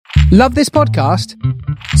Love this podcast?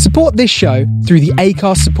 Support this show through the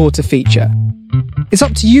Acast supporter feature. It's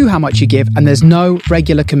up to you how much you give, and there's no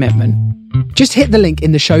regular commitment. Just hit the link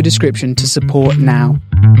in the show description to support now.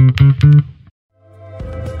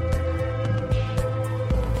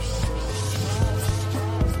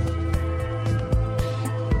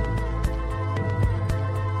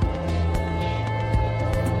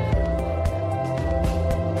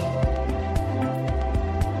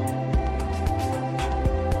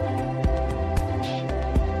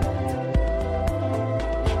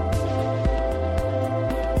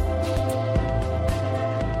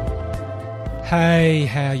 Hey,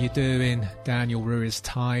 how you doing? Daniel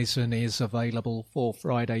Ruiz-Tyson is available for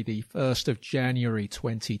Friday the 1st of January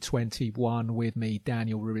 2021 with me,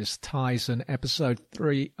 Daniel Ruiz-Tyson, episode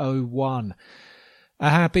 301. A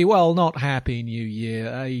happy, well, not happy new year,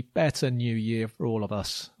 a better new year for all of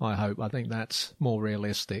us, I hope. I think that's more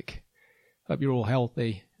realistic. Hope you're all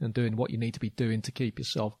healthy and doing what you need to be doing to keep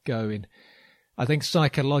yourself going. I think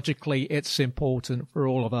psychologically it's important for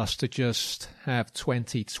all of us to just have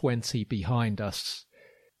 2020 behind us.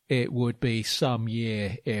 It would be some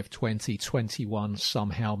year if 2021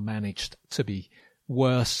 somehow managed to be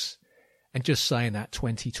worse. And just saying that,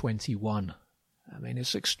 2021, I mean,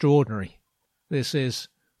 it's extraordinary. This is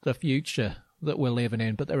the future that we're living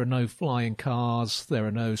in, but there are no flying cars, there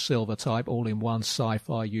are no silver type all-in-one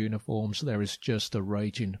sci-fi uniforms, there is just a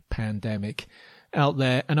raging pandemic out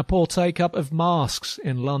there, and a poor take-up of masks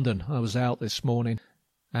in London. I was out this morning,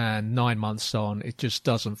 and 9 months on, it just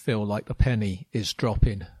doesn't feel like the penny is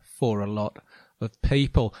dropping for a lot of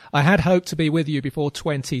people. I had hoped to be with you before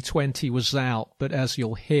 2020 was out, but as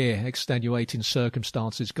you'll hear, extenuating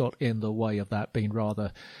circumstances got in the way of that being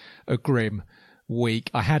rather a grim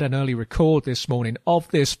week. I had an early record this morning of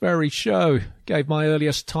this very show, gave my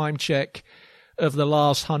earliest time check of the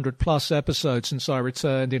last 100 plus episodes since I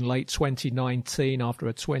returned in late 2019 after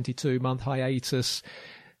a 22-month hiatus.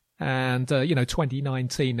 And,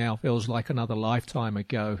 2019 now feels like another lifetime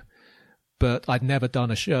ago. But I'd never done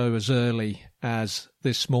a show as early as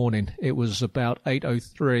this morning. It was about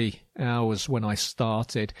 8:03 hours when I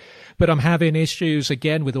started. But I'm having issues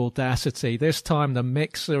again with Audacity. This time the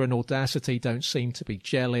mixer and Audacity don't seem to be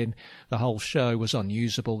gelling. The whole show was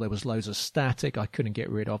unusable. There was loads of static I couldn't get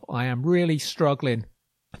rid of. I am really struggling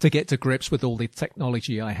to get to grips with all the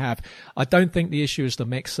technology I have. I don't think the issue is the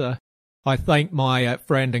mixer. I thank my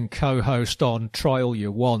friend and co-host on Try All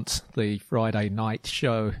You Want, the Friday night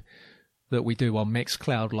show that we do on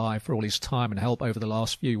Mixcloud Live, for all his time and help over the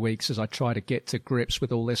last few weeks as I try to get to grips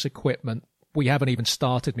with all this equipment. We haven't even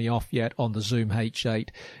started me off yet on the Zoom H8.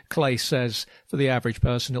 Clay says for the average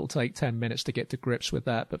person it'll take 10 minutes to get to grips with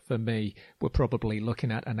that, but for me we're probably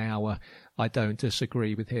looking at an hour. I don't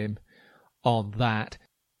disagree with him on that.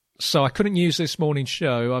 So I couldn't use this morning's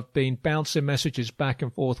show. I've been bouncing messages back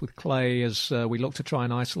and forth with Clay as we look to try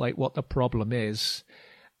and isolate what the problem is.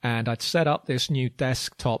 And I'd set up this new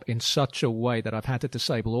desktop in such a way that I've had to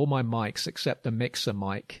disable all my mics except the mixer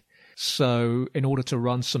mic. So in order to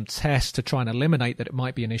run some tests to try and eliminate that it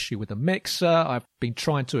might be an issue with the mixer, I've been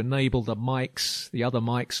trying to enable the mics, the other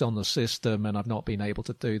mics on the system, and I've not been able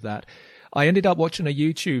to do that. I ended up watching a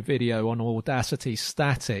YouTube video on Audacity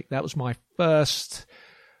Static. That was my first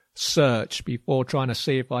search before trying to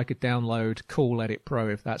see if I could download Cool Edit Pro,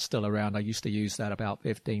 if that's still around. I used to use that about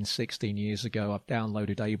 15, 16 years ago. I've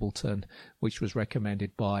downloaded Ableton, which was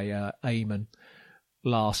recommended by Eamon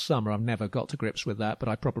last summer. I've never got to grips with that, but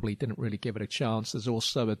I probably didn't really give it a chance. There's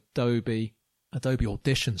also Adobe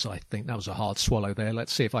Auditions, I think. That was a hard swallow there.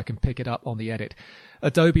 Let's see if I can pick it up on the edit.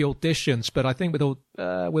 Adobe Auditions, but I think with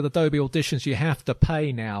Adobe Auditions you have to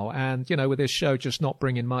pay now, and with this show just not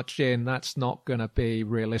bringing much in, that's not going to be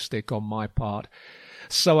realistic on my part.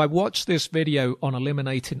 So I watched this video on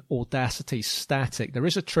eliminating Audacity Static. There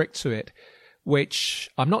is a trick to it which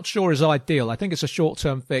I'm not sure is ideal. I think it's a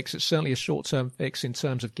short-term fix. It's certainly a short-term fix in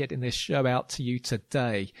terms of getting this show out to you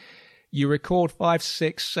today. You record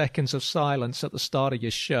 5-6 seconds of silence at the start of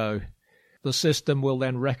your show. The system will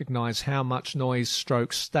then recognize how much noise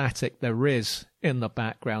stroke static there is in the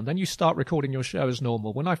background. Then you start recording your show as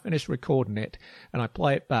normal. When I finish recording it and I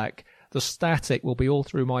play it back, the static will be all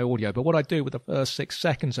through my audio. But what I do with the first 6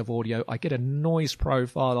 seconds of audio, I get a noise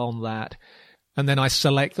profile on that. And then I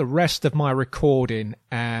select the rest of my recording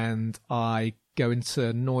and I go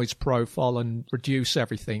into noise profile and reduce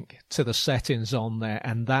everything to the settings on there.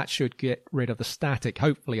 And that should get rid of the static.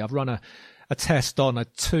 Hopefully, I've run a test on a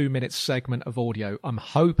 2-minute segment of audio. I'm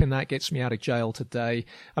hoping that gets me out of jail today.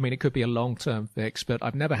 I mean, it could be a long-term fix, but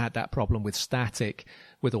I've never had that problem with static,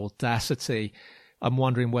 with Audacity. I'm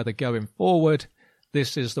wondering whether going forward,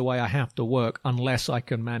 this is the way I have to work unless I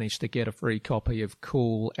can manage to get a free copy of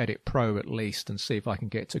Cool Edit Pro at least and see if I can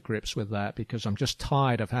get to grips with that, because I'm just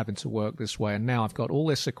tired of having to work this way. And now I've got all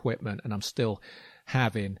this equipment and I'm still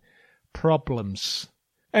having problems.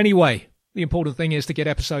 Anyway, the important thing is to get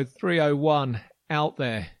episode 301 out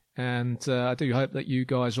there. And I do hope that you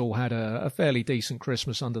guys all had a fairly decent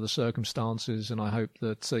Christmas under the circumstances, and I hope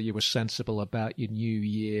that you were sensible about your new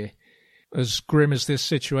year. As grim as this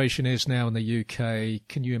situation is now in the UK,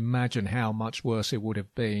 can you imagine how much worse it would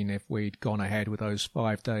have been if we'd gone ahead with those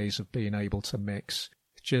 5 days of being able to mix?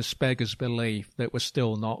 Just beggars belief that we're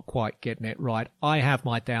still not quite getting it right. I have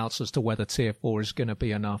my doubts as to whether Tier 4 is going to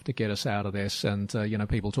be enough to get us out of this. And,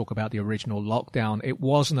 people talk about the original lockdown. It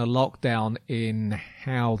wasn't a lockdown in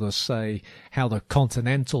how the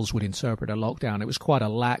Continentals would interpret a lockdown. It was quite a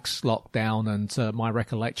lax lockdown. And my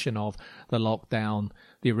recollection of the lockdown,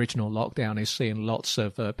 the original lockdown, is seeing lots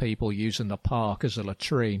of people using the park as a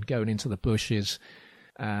latrine, going into the bushes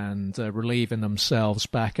and relieving themselves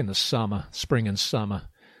back in the summer, spring and summer.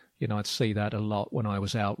 I'd see that a lot when I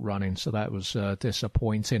was out running, so that was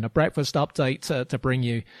disappointing. A breakfast update to bring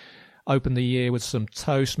you. Open the year with some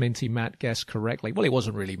toast. Minty Matt guessed correctly. Well, it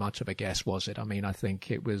wasn't really much of a guess, was it? I mean, I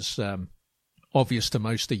think it was obvious to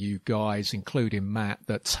most of you guys, including Matt,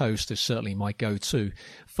 that toast is certainly my go-to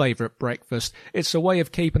favourite breakfast. It's a way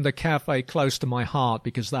of keeping the cafe close to my heart,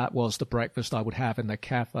 because that was the breakfast I would have in the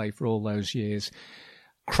cafe for all those years.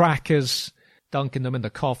 Crackers, dunking them in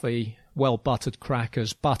the coffee, well-buttered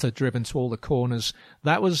crackers, butter driven to all the corners.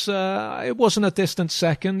 That was, it wasn't a distant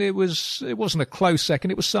second. It wasn't a close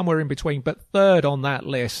second. It was somewhere in between. But third on that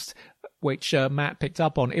list, which Matt picked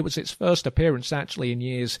up on, it was its first appearance actually in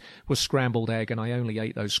years, was scrambled egg. And I only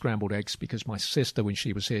ate those scrambled eggs because my sister, when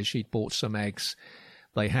she was here, she'd bought some eggs.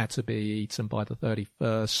 They had to be eaten by the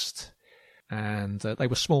 31st. And they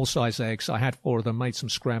were small-size eggs. I had 4 of them, made some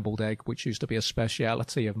scrambled egg, which used to be a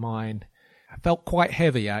speciality of mine. I felt quite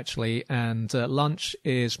heavy, actually, and lunch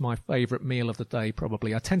is my favourite meal of the day,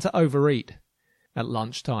 probably. I tend to overeat at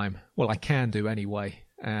lunchtime. Well, I can do anyway.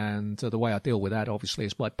 And the way I deal with that, obviously,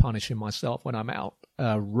 is by punishing myself when I'm out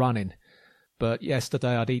running. But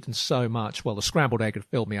yesterday I'd eaten so much. Well, the scrambled egg had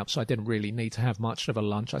filled me up, so I didn't really need to have much of a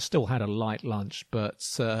lunch. I still had a light lunch, but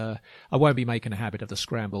I won't be making a habit of the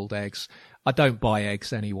scrambled eggs. I don't buy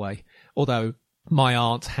eggs anyway, although my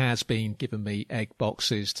aunt has been giving me egg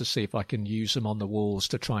boxes to see if I can use them on the walls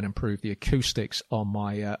to try and improve the acoustics on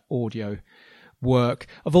my audio work.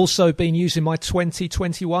 I've also been using my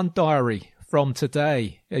 2021 diary from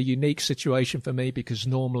today, a unique situation for me, because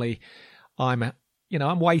normally I'm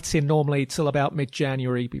waiting normally till about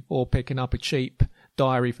mid-January before picking up a cheap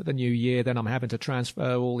diary for the new year. Then I'm having to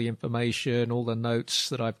transfer all the information, all the notes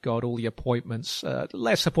that I've got, all the appointments,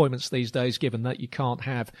 less appointments these days, given that you can't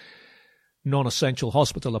have non-essential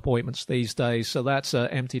hospital appointments these days. So that's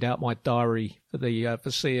emptied out my diary for the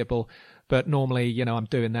foreseeable. But normally, I'm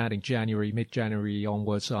doing that in January, mid-January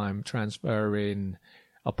onwards. I'm transferring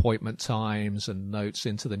appointment times and notes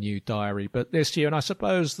into the new diary. But this year, and I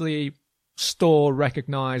suppose the store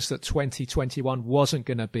recognized that 2021 wasn't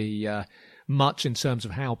going to be much in terms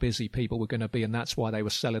of how busy people were going to be, and that's why they were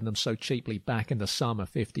selling them so cheaply back in the summer.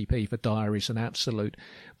 50p for diaries, an absolute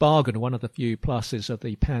bargain, one of the few pluses of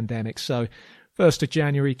the pandemic. So 1st of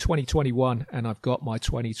January 2021, and I've got my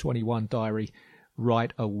 2021 diary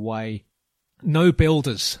right away. No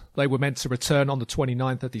builders. They were meant to return on the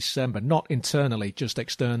 29th of December, not internally, just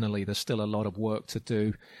externally. There's still a lot of work to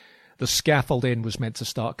do. The scaffolding was meant to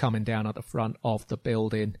start coming down at the front of the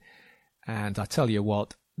building, and I tell you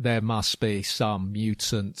what, there must be some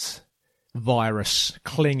mutant virus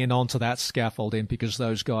clinging onto that scaffolding, because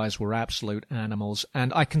those guys were absolute animals.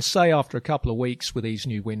 And I can say after a couple of weeks with these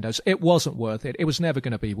new windows, it wasn't worth it. It was never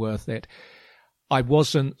going to be worth it. I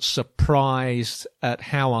wasn't surprised at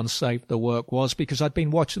how unsafe the work was, because I'd been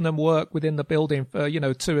watching them work within the building for,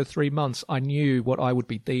 2 or 3 months. I knew what I would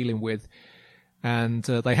be dealing with, and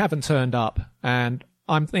they haven't turned up. And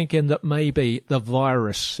I'm thinking that maybe the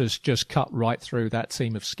virus has just cut right through that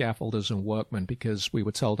team of scaffolders and workmen, because we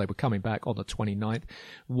were told they were coming back on the 29th.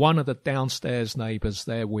 One of the downstairs neighbours,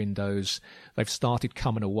 their windows, they've started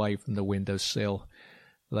coming away from the windowsill.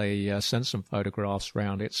 They sent some photographs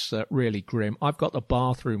round. It's really grim. I've got the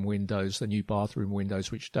bathroom windows, the new bathroom windows,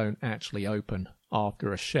 which don't actually open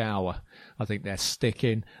after a shower. I think they're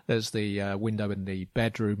sticking. There's the window in the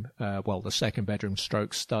bedroom, the second bedroom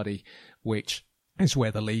stroke study, which is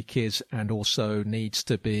where the leak is, and also needs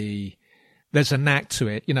to be, there's a knack to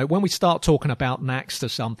it. When we start talking about knacks to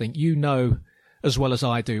something, as well as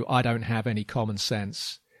I do, I don't have any common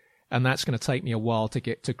sense. and that's going to take me a while to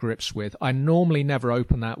get to grips with. I normally never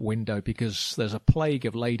open that window because there's a plague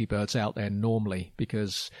of ladybirds out there normally,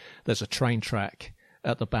 because there's a train track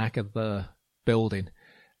at the back of the building,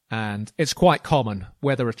 and it's quite common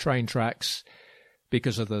where there are train tracks,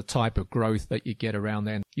 because of the type of growth that you get around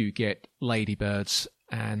there, you get ladybirds.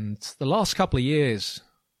 And the last couple of years,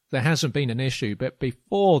 there hasn't been an issue, but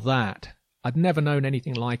before that, I'd never known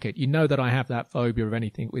anything like it. You know that I have that phobia of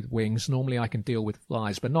anything with wings. Normally I can deal with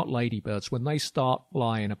flies, but not ladybirds. When they start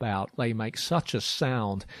flying about, they make such a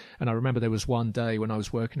sound. And I remember there was one day when I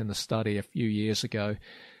was working in the study a few years ago,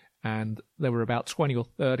 and there were about 20 or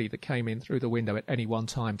 30 that came in through the window at any one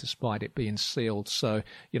time, despite it being sealed. So,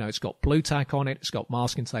 it's got blue tack on it, it's got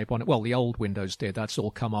masking tape on it. Well, the old windows did. That's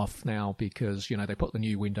all come off now because, they put the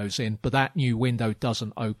new windows in. But that new window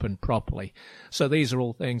doesn't open properly. So these are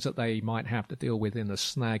all things that they might have to deal with in the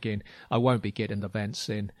snagging. I won't be getting the vents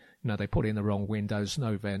in. They put in the wrong windows,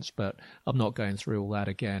 no vents, but I'm not going through all that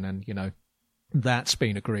again. And, that's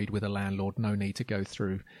been agreed with the landlord. No need to go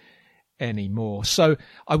through anymore. So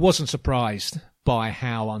I wasn't surprised by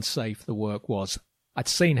how unsafe the work was. I'd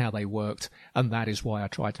seen how they worked, and that is why I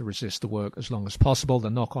tried to resist the work as long as possible.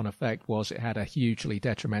 The knock-on effect was it had a hugely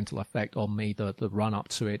detrimental effect on me. The run-up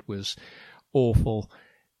to it was awful.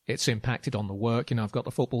 It's impacted on the work. I've got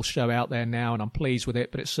the football show out there now, and I'm pleased with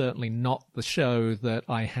it, but it's certainly not the show that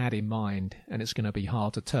I had in mind, and it's going to be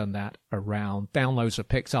hard to turn that around. Downloads have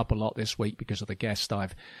picked up a lot this week because of the guest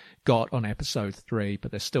I've got on episode 3,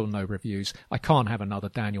 but there's still no reviews. I can't have another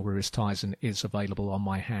Daniel Ruiz Tyson is available on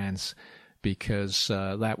my hands, because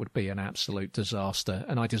that would be an absolute disaster,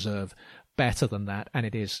 and I deserve better than that, and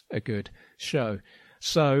it is a good show.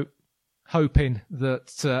 So hoping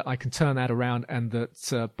that I can turn that around, and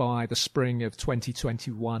that by the spring of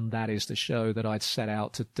 2021, that is the show that I'd set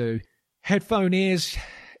out to do. Headphone ears,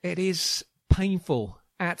 it is painful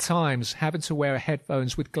at times having to wear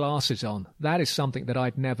headphones with glasses on. That is something that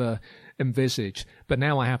I'd never envisaged, but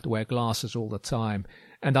now I have to wear glasses all the time.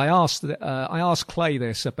 And I asked Clay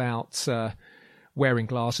this about wearing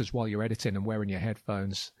glasses while you're editing and wearing your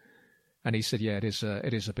headphones. And he said, yeah, it is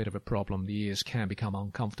a bit of a problem. The ears can become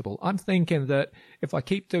uncomfortable. I'm thinking that if I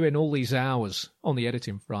keep doing all these hours on the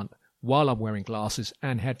editing front while I'm wearing glasses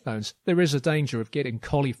and headphones, there is a danger of getting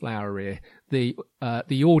cauliflower ear, the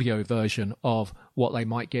audio version of what they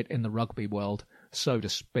might get in the rugby world, so to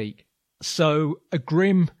speak. So a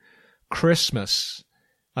grim Christmas,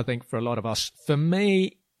 I think, for a lot of us. For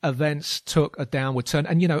me, events took a downward turn.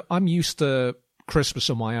 And, I'm used to Christmas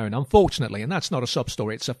on my own, unfortunately, and that's not a sub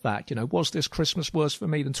story, it's a fact. Was this Christmas worse for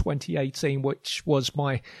me than 2018, which was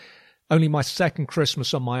only my second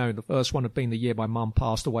Christmas on my own? The first one had been the year my mum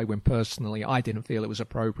passed away, when personally I didn't feel it was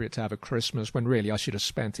appropriate to have a Christmas, when really I should have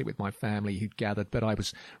spent it with my family who'd gathered, but I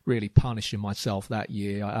was really punishing myself that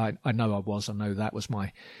year. I know I was. I know that was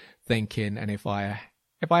my thinking, and if I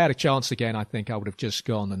had a chance again, I think I would have just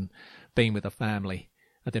gone and been with the family.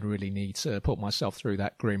 I didn't really need to put myself through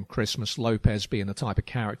that grim Christmas. Lopez, being the type of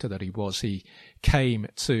character that he was, he came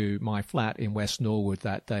to my flat in West Norwood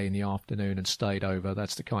that day in the afternoon and stayed over.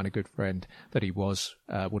 That's the kind of good friend that he was.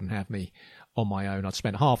 Wouldn't have me on my own. I'd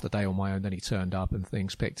spent half the day on my own, then he turned up and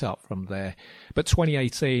things picked up from there. But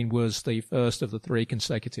 2018 was the first of the 3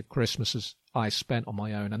 consecutive Christmases I spent on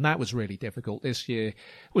my own, and that was really difficult. This year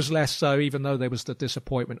was less so, even though there was the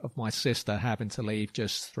disappointment of my sister having to leave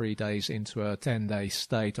just 3 days into a 10-day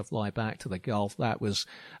stay to fly back to the Gulf. That was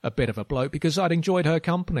a bit of a blow because I'd enjoyed her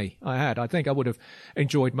company. I think I would have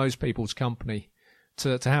enjoyed most people's company.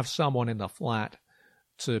 To have someone in the flat,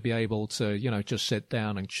 to be able to, just sit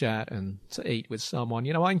down and chat and to eat with someone.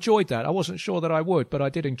 I enjoyed that. I wasn't sure that I would, but I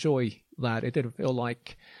did enjoy that. It didn't feel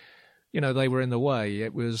like, they were in the way.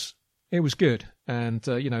 It was good. And,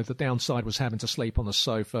 the downside was having to sleep on the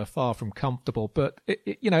sofa, far from comfortable. But,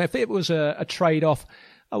 if it was a trade-off,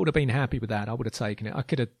 I would have been happy with that. I would have taken it. I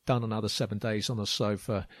could have done another 7 days on the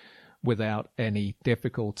sofa without any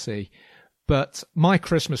difficulty. But my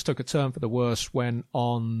Christmas took a turn for the worse when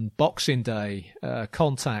on Boxing Day,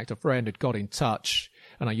 Contact, a friend, had got in touch,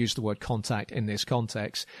 and I use the word contact in this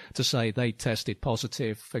context, to say they tested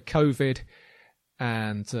positive for COVID,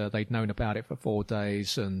 and they'd known about it for 4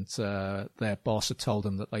 days, and their boss had told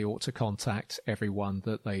them that they ought to contact everyone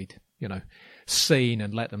that they'd, seen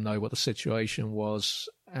and let them know what the situation was.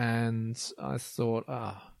 And I thought,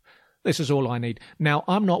 this is all I need. Now,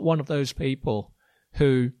 I'm not one of those people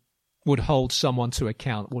who would hold someone to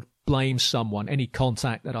account, would blame someone, any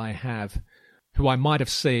contact that I have, who I might have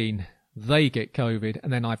seen, they get COVID,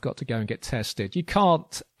 and then I've got to go and get tested. You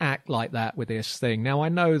can't act like that with this thing. Now, I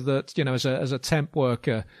know that, as a temp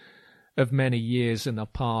worker, of many years in the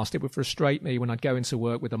past. It would frustrate me when I'd go into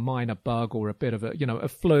work with a minor bug or a bit of a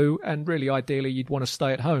flu, and really ideally you'd want to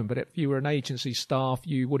stay at home. But if you were an agency staff,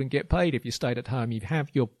 you wouldn't get paid if you stayed at home. You have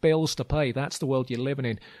your bills to pay. That's the world you're living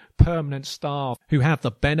in. Permanent staff who have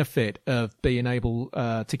the benefit of being able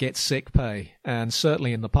to get sick pay. And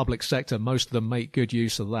certainly in the public sector, most of them make good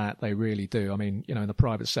use of that. They really do. I mean, in the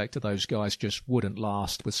private sector, those guys just wouldn't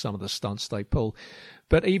last with some of the stunts they pull.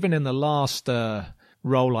 But even in the last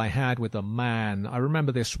role I had with a man, I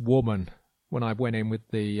remember this woman when I went in with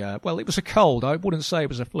it was a cold. I wouldn't say it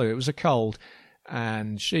was a flu. It was a cold.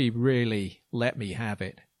 And she really let me have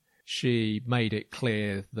it. She made it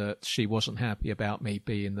clear that she wasn't happy about me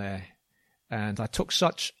being there. And I took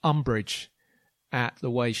such umbrage at the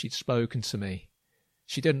way she'd spoken to me.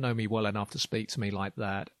 She didn't know me well enough to speak to me like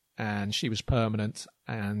that. And she was permanent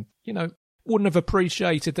and, wouldn't have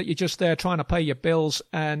appreciated that you're just there trying to pay your bills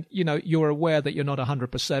and, you're aware that you're not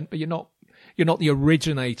 100%, but you're not the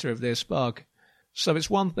originator of this bug. So it's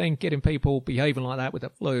one thing getting people behaving like that with the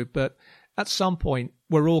flu, but at some point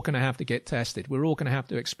we're all going to have to get tested. We're all going to have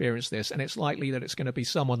to experience this, and it's likely that it's going to be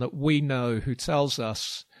someone that we know who tells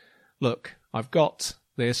us, look, I've got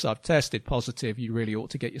this, I've tested positive, you really ought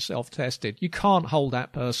to get yourself tested. You can't hold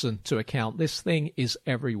that person to account. This thing is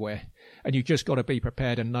everywhere. And you've just got to be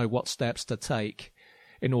prepared and know what steps to take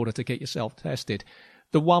in order to get yourself tested.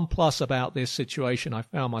 The one plus about this situation I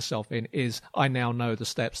found myself in is I now know the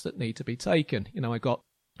steps that need to be taken. I got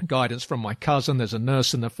guidance from my cousin. There's a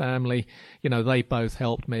nurse in the family. They both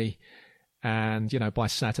helped me. And, by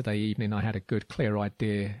Saturday evening, I had a good, clear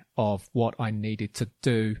idea of what I needed to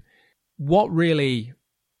do. What really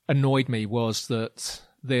annoyed me was that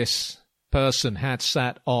this person had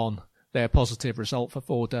sat on their positive result for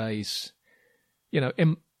 4 days.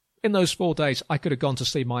 In those 4 days, I could have gone to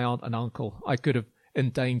see my aunt and uncle. I could have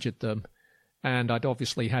endangered them. And I'd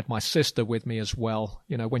obviously had my sister with me as well.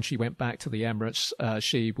 When she went back to the Emirates,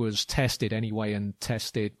 she was tested anyway and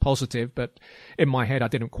tested positive. But in my head, I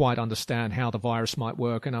didn't quite understand how the virus might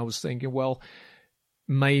work. And I was thinking, well,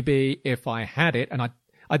 maybe if I had it, and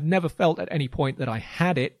I'd never felt at any point that I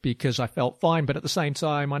had it because I felt fine. But at the same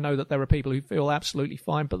time, I know that there are people who feel absolutely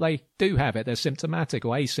fine, but they do have it. They're symptomatic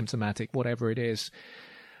or asymptomatic, whatever it is.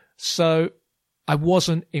 So I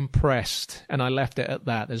wasn't impressed, and I left it at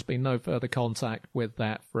that. There's been no further contact with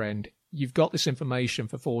that friend. You've got this information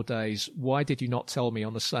for 4 days. Why did you not tell me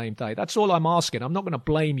on the same day? That's all I'm asking. I'm not going to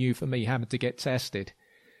blame you for me having to get tested.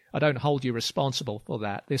 I don't hold you responsible for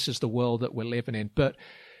that. This is the world that we're living in. But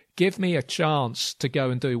give me a chance to go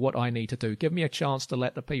and do what I need to do. Give me a chance to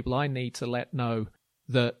let the people I need to let know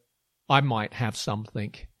that I might have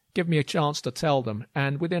something. Give me a chance to tell them.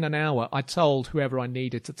 And within an hour, I told whoever I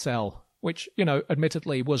needed to tell, which,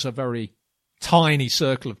 admittedly was a very tiny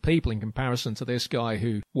circle of people in comparison to this guy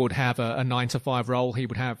who would have a 9-to-5 role. He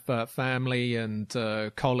would have family and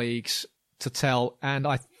colleagues to tell. And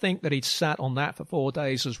I think that he'd sat on that for 4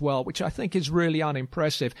 days as well, which I think is really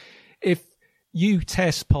unimpressive. If you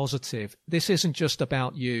test positive, this isn't just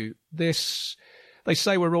about you. They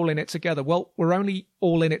say we're all in it together. Well, we're only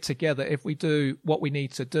all in it together if we do what we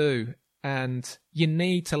need to do. And you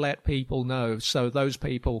need to let people know so those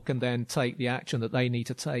people can then take the action that they need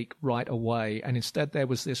to take right away. And instead there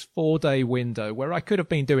was this 4-day window where I could have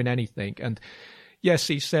been doing anything. And yes,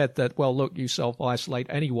 he said that, well, look, you self-isolate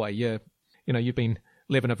anyway. You've been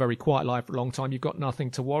living a very quiet life for a long time. You've got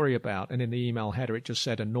nothing to worry about. And in the email header, it just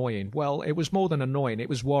said annoying. Well, it was more than annoying. It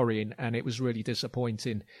was worrying, and it was really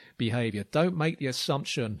disappointing behavior. Don't make the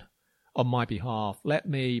assumption on my behalf. Let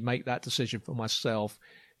me make that decision for myself.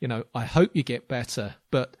 I hope you get better,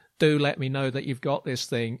 but do let me know that you've got this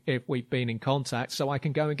thing if we've been in contact so I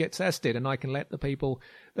can go and get tested, and I can let the people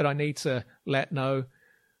that I need to let know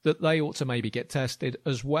that they ought to maybe get tested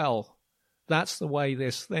as well. That's the way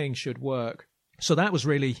this thing should work. So that was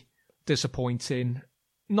really disappointing.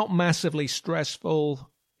 Not massively stressful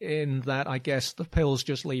in that I guess the pills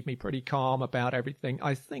just leave me pretty calm about everything.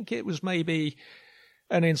 I think it was maybe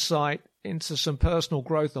an insight into some personal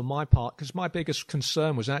growth on my part, because my biggest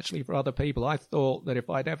concern was actually for other people. I thought that if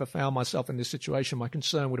I'd ever found myself in this situation, my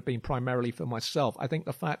concern would have been primarily for myself. I think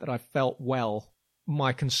the fact that I felt well,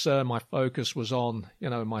 my concern, my focus was on,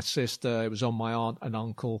 my sister, it was on my aunt and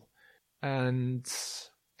uncle. And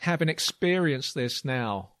having experienced this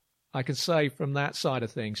now, I can say from that side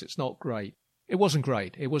of things, it's not great. It wasn't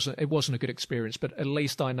great. It wasn't a good experience, but at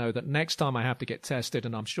least I know that next time I have to get tested,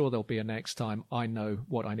 and I'm sure there'll be a next time, I know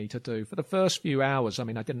what I need to do. For the first few hours, I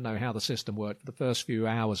didn't know how the system worked. For the first few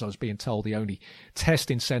hours, I was being told the only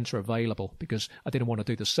testing centre available, because I didn't want to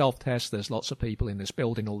do the self-test. There's lots of people in this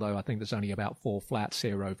building, although I think there's only about 4 flats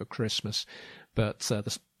here over Christmas. But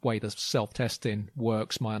way the self-testing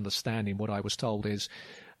works, my understanding, what I was told is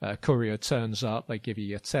courier turns up, they give you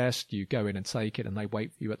your test, you go in and take it, and they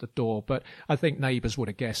wait for you at the door. But I think neighbours would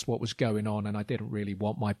have guessed what was going on, and I didn't really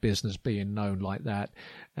want my business being known like that.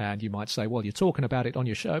 And you might say, well, you're talking about it on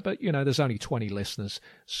your show, but, there's only 20 listeners,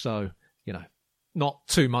 so, not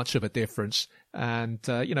too much of a difference. And,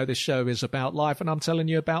 this show is about life, and I'm telling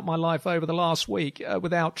you about my life over the last week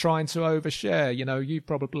without trying to overshare. You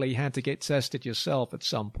probably had to get tested yourself at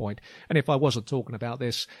some point. And if I wasn't talking about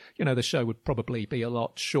this, the show would probably be a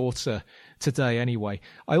lot shorter today anyway.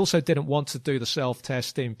 I also didn't want to do the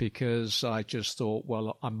self-testing because I just thought,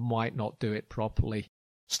 well, I might not do it properly.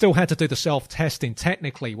 Still had to do the self-testing.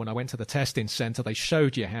 Technically, when I went to the testing centre, they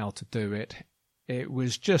showed you how to do it. It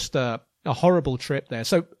was just a horrible trip there.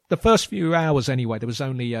 So the first few hours anyway, there was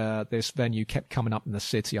only this venue kept coming up in the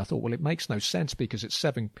city. I thought, well, it makes no sense because it's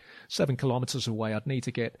seven kilometres away. I'd need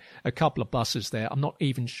to get a couple of buses there. I'm not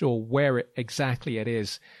even sure where exactly it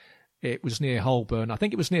is. It was near Holborn. I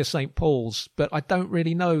think it was near St. Paul's, but I don't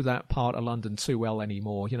really know that part of London too well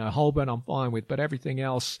anymore. Holborn I'm fine with, but everything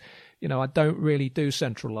else, I don't really do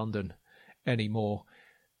central London anymore.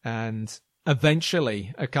 And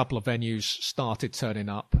eventually a couple of venues started turning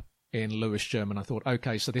up in Lewisham, and I thought,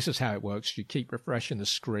 okay, so this is how it works. You keep refreshing the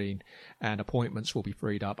screen and appointments will be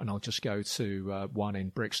freed up, and I'll just go to one in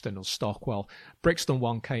Brixton or Stockwell. Brixton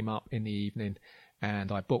one came up in the evening, and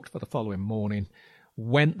I booked for the following morning.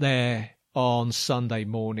 Went there on Sunday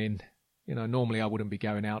morning. Normally I wouldn't be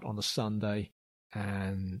going out on a Sunday,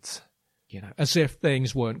 and as if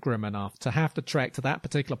things weren't grim enough, to have to trek to that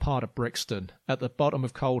particular part of Brixton at the bottom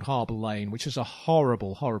of Cold Harbour Lane, which is a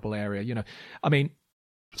horrible, horrible area.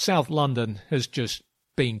 South London has just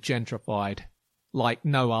been gentrified like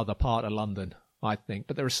no other part of London, I think.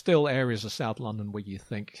 But there are still areas of South London where you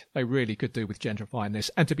think they really could do with gentrifying this.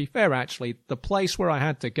 And to be fair, actually, the place where I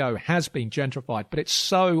had to go has been gentrified, but it's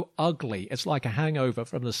so ugly. It's like a hangover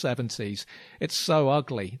from the 70s. It's so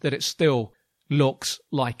ugly that it still looks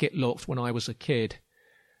like it looked when I was a kid.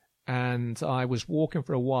 And I was walking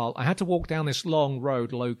for a while. I had to walk down this long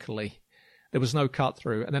road locally. There was no cut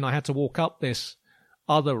through. And then I had to walk up this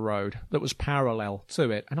other road that was parallel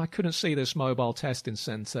to it, and I couldn't see this mobile testing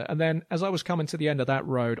centre. And then as I was coming to the end of that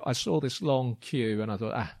road, I saw this long queue, and I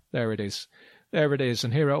thought, there it is. There it is.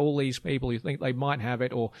 And here are all these people who think they might have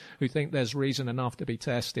it, or who think there's reason enough to be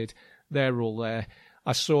tested. They're all there.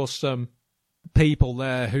 I saw some people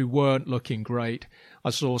there who weren't looking great. I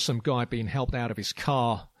saw some guy being helped out of his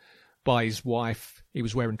car by his wife. He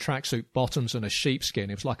was wearing tracksuit bottoms and a sheepskin.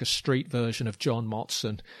 It was like a street version of John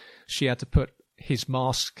Motson. She had to put his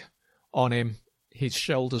mask on him. His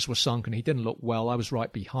shoulders were sunken. He didn't look well. I was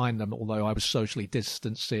right behind them, although I was socially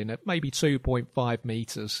distancing at maybe 2.5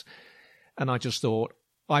 meters. And I just thought,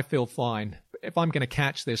 I feel fine. If I'm going to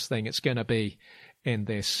catch this thing, it's going to be in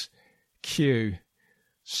this queue.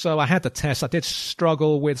 So I had the test. I did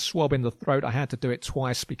struggle with swabbing the throat. I had to do it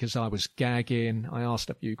twice because I was gagging. I asked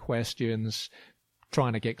a few questions,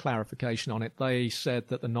 trying to get clarification on it. They said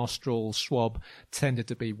that the nostril swab tended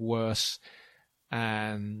to be worse.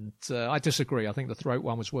 And I disagree. I think the throat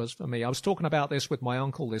one was worse for me. I was talking about this with my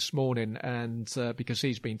uncle this morning, and because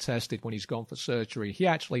he's been tested when he's gone for surgery, he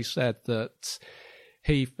actually said that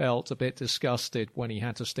he felt a bit disgusted when he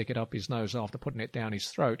had to stick it up his nose after putting it down his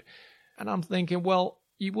throat. And I'm thinking, well,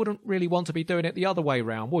 you wouldn't really want to be doing it the other way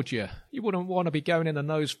round, would you? You wouldn't want to be going in the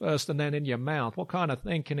nose first and then in your mouth. What kind of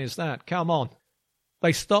thinking is that? Come on.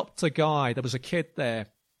 They stopped a guy. There was a kid there.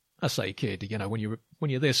 I say kid, when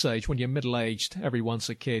you're this age, when you're middle-aged,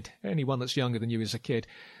 everyone's a kid. Anyone that's younger than you is a kid.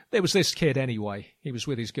 There was this kid anyway. He was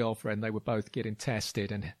with his girlfriend. They were both getting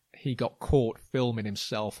tested, and he got caught filming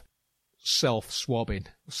himself, self-swabbing,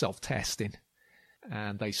 self-testing.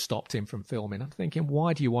 And they stopped him from filming. I'm thinking,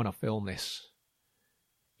 why do you want to film this?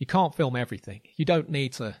 You can't film everything. You don't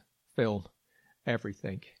need to film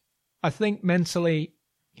everything. I think mentally,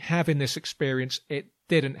 having this experience, it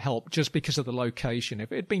didn't help just because of the location.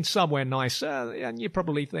 If it had been somewhere nicer, and you're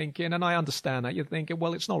probably thinking, and I understand that, you're thinking,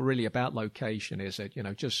 well, it's not really about location, is it?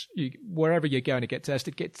 Wherever you're going to get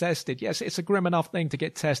tested, get tested. Yes, it's a grim enough thing to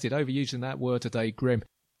get tested, overusing that word today, grim.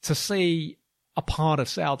 To see a part of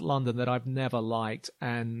South London that I've never liked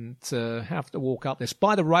and to have to walk up this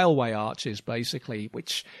by the railway arches, basically,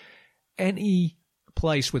 which any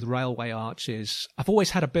place with railway arches, I've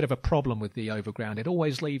always had a bit of a problem with the overground. It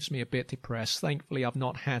always leaves me a bit depressed. Thankfully, I've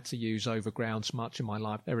not had to use overgrounds much in my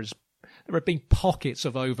life. There have been pockets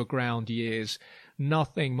of overground years,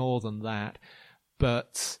 nothing more than that.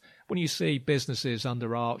 But when you see businesses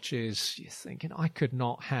under arches, you're thinking, I could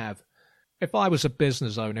not have. If I was a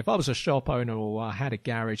business owner, if I was a shop owner or I had a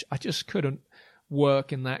garage, I just couldn't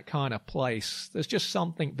work in that kind of place. There's just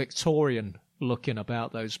something Victorian looking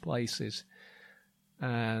about those places.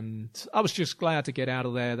 And I was just glad to get out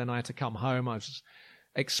of there. Then I had to come home. I was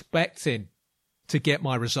expecting to get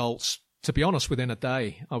my results, to be honest, within a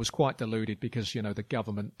day. I was quite deluded because, you know, the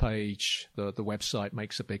government page, the website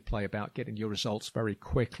makes a big play about getting your results very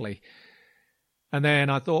quickly. And then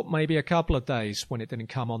I thought maybe a couple of days when it didn't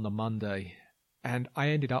come on the Monday. And I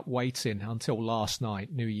ended up waiting until last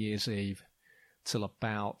night, New Year's Eve, till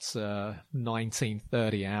about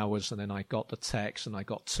 19:30 hours. And then I got the text and I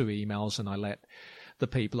got 2 emails and I let the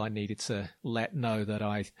people I needed to let know that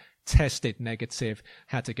I tested negative.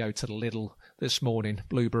 Had to go to the Lidl this morning.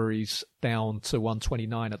 Blueberries down to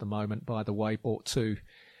 129 at the moment, by the way. Bought 2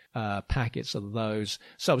 packets of those.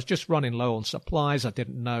 So I was just running low on supplies. I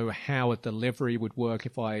didn't know how a delivery would work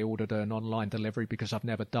if I ordered an online delivery because I've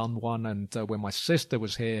never done one. And when my sister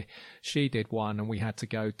was here, she did one and we had to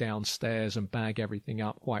go downstairs and bag everything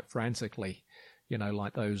up quite frantically. You know,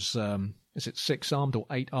 like those, is it 6-armed or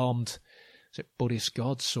 8-armed? Is it Buddhist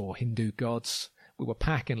gods or Hindu gods? We were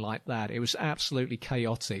packing like that. It was absolutely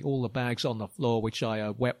chaotic. All the bags on the floor, which I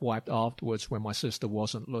wet wiped afterwards when my sister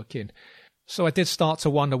wasn't looking. So I did start to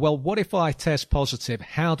wonder, well, what if I test positive?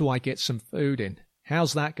 How do I get some food in?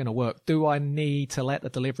 How's that going to work? Do I need to let the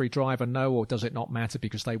delivery driver know, or does it not matter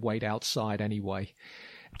because they wait outside anyway?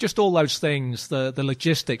 Just all those things, the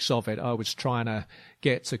logistics of it, I was trying to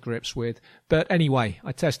get to grips with. But anyway,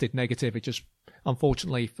 I tested negative. It just,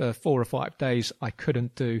 unfortunately, for 4 or 5 days, I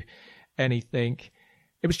couldn't do anything.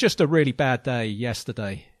 It was just a really bad day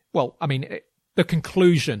yesterday. Well, I mean, the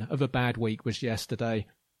conclusion of a bad week was yesterday.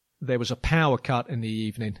 There was a power cut in the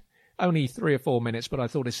evening, only 3 or 4 minutes, but I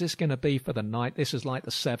thought, is this going to be for the night? This is like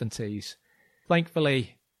the 70s.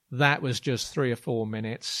 Thankfully, that was just 3 or 4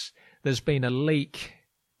 minutes. There's been a leak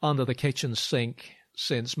under the kitchen sink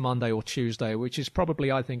since Monday or Tuesday, which is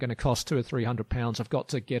probably, I think, going to cost £200 or £300. I've got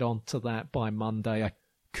to get on to that by Monday. I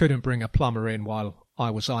couldn't bring a plumber in while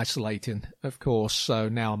I was isolating, of course, so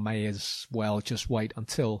now I may as well just wait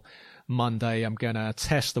until Monday. I'm going to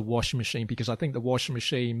test the washing machine because I think the washing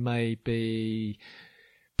machine may be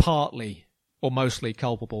partly or mostly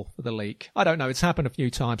culpable for the leak. I don't know. It's happened a few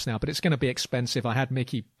times now, but it's going to be expensive. I had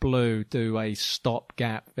Mickey Blue do a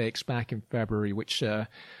stopgap fix back in February, which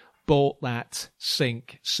bought that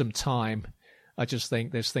sink some time. I just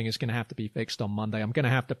think this thing is going to have to be fixed on Monday. I'm going to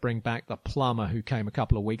have to bring back the plumber who came a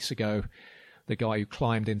couple of weeks ago, the guy who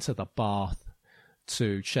climbed into the bath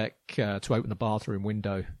to check, to open the bathroom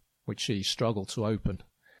window, which he struggled to open,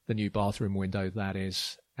 the new bathroom window, that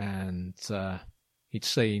is. And he'd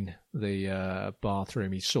seen the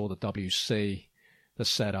bathroom, he saw the WC, the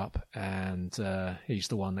setup, and he's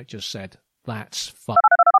the one that just said, that's fun.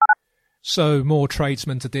 So more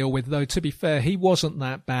tradesmen to deal with, though to be fair, he wasn't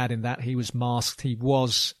that bad in that he was masked. He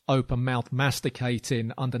was open-mouthed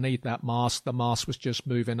masticating underneath that mask. The mask was just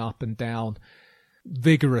moving up and down,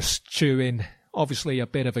 vigorous chewing, obviously a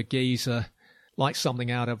bit of a geezer, like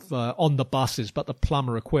something out of On the Buses, but the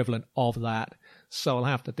plumber equivalent of that. So I'll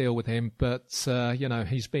have to deal with him. But, you know,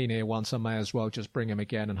 he's been here once. I may as well just bring him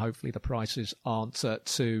again, and hopefully the prices aren't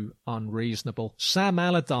too unreasonable. Sam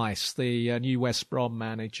Allardyce, the new West Brom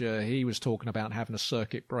manager, he was talking about having a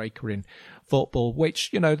circuit breaker in football,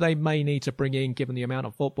 which, you know, they may need to bring in given the amount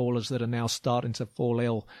of footballers that are now starting to fall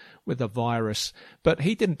ill with the virus. But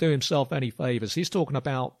he didn't do himself any favours. He's talking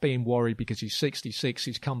about being worried because he's 66.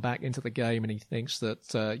 He's come back into the game and he thinks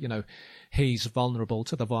that, you know, he's vulnerable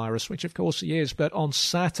to the virus, which of course he is. But on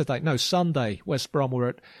Sunday, West Brom were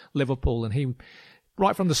at Liverpool, and he,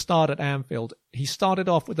 right from the start at Anfield, he started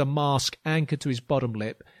off with a mask anchored to his bottom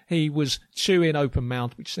lip. He was chewing open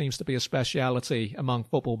mouth, which seems to be a speciality among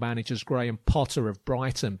football managers, Graham Potter of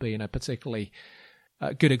Brighton being a particularly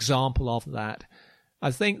good example of that. I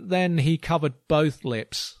think then he covered both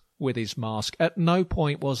lips with his mask. At no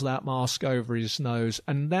point was that mask over his nose.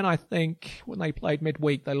 And then I think when they played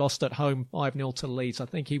midweek, they lost at home 5-0 to Leeds. I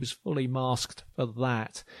think he was fully masked for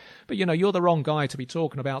that. But, you know, you're the wrong guy to be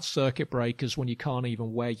talking about circuit breakers when you can't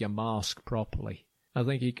even wear your mask properly. I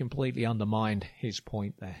think he completely undermined his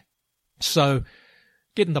point there. So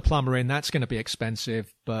getting the plumber in, that's going to be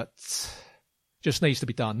expensive, but just needs to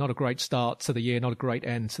be done. Not a great start to the year, not a great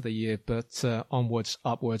end to the year, but onwards,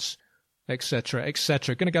 upwards, etc.,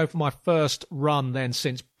 etc. Going to go for my first run then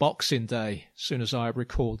since Boxing Day, as soon as I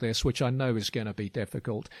record this, which I know is going to be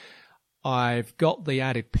difficult. I've got the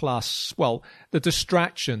added plus, well, the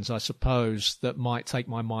distractions, I suppose, that might take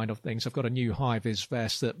my mind off things. I've got a new high-vis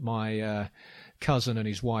vest that my cousin and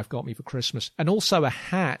his wife got me for Christmas, and also a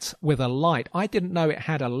hat with a light. I didn't know it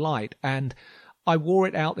had a light, and I wore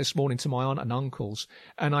it out this morning to my aunt and uncle's,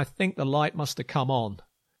 and I think the light must have come on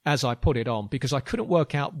as I put it on, because I couldn't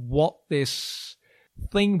work out what this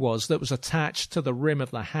thing was that was attached to the rim of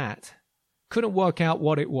the hat. Couldn't work out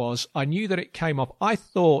what it was. I knew that it came off. I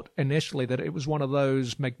thought initially that it was one of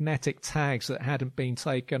those magnetic tags that hadn't been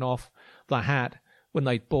taken off the hat when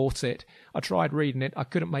they bought it. I tried reading it. I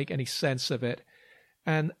couldn't make any sense of it.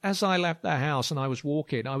 And as I left the house and I was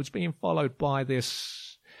walking, I was being followed by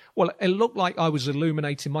this. Well, it looked like I was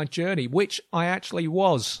illuminating my journey, which I actually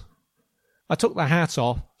was. I took the hat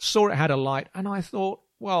off, saw it had a light, and I thought,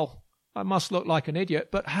 well, I must look like an idiot.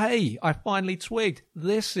 But hey, I finally twigged.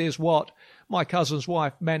 This is what my cousin's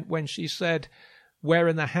wife meant when she said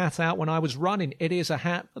wearing the hat out when I was running. It is a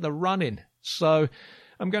hat for the running. So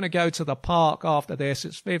I'm going to go to the park after this.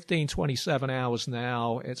 It's 15:27 hours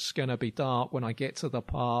now. It's going to be dark when I get to the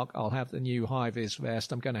park. I'll have the new high-vis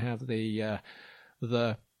vest. I'm going to have the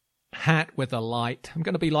hat with a light. I'm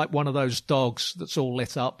going to be like one of those dogs that's all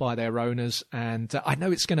lit up by their owners, and I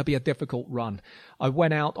know it's going to be a difficult run. I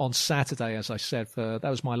went out on Saturday, as I said, that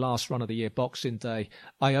was my last run of the year, Boxing Day.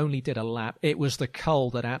 I only did a lap. It was the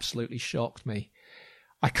cold that absolutely shocked me.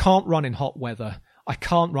 I can't run in hot weather. I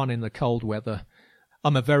can't run in the cold weather.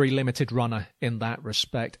 I'm a very limited runner in that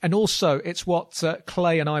respect. And also, it's what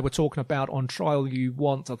Clay and I were talking about on Trial You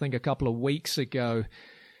Want, I think a couple of weeks ago.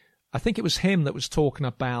 I think it was him that was talking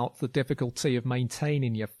about the difficulty of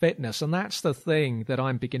maintaining your fitness. And that's the thing that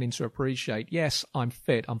I'm beginning to appreciate. Yes, I'm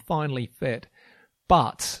fit. I'm finally fit.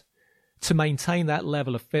 But to maintain that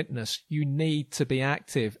level of fitness, you need to be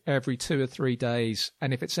active every 2 or 3 days.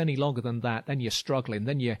 And if it's any longer than that, then you're struggling.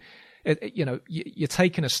 Then you're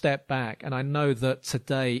taking a step back. And I know that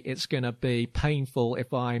today it's going to be painful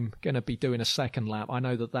if I'm going to be doing a second lap. I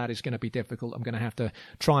know that is going to be difficult. I'm going to have to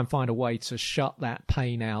try and find a way to shut that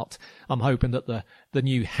pain out. I'm hoping that the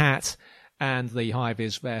new hat and the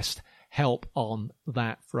high-vis vest help on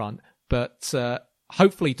that front. But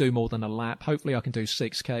hopefully do more than a lap. Hopefully I can do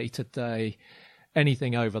 6K today.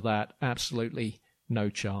 Anything over that, absolutely no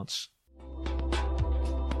chance.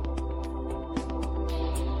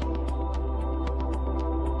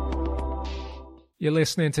 You're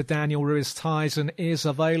listening to Daniel Ruiz Tyson is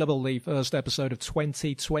available, the first episode of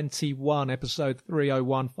 2021, episode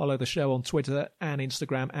 301. Follow the show on Twitter and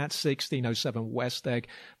Instagram at 1607 West Egg,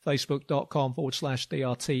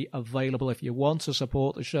 facebook.com/DRT available if you want to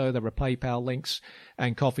support the show. There are PayPal links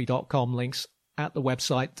and coffee.com links at the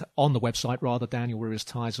website, on the website rather,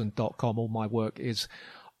 danielruiztyson.com. All my work is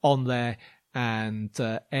on there, and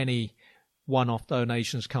any one-off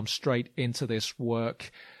donations come straight into this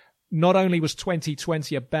work. Not only was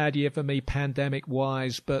 2020 a bad year for me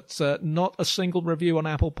pandemic-wise, but not a single review on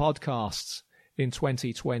Apple Podcasts in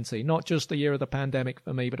 2020. Not just the year of the pandemic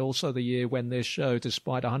for me, but also the year when this show,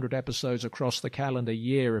 despite 100 episodes across the calendar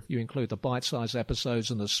year, if you include the bite-sized episodes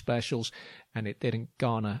and the specials, and it didn't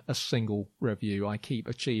garner a single review. I keep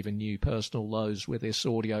achieving new personal lows with this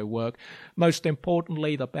audio work. Most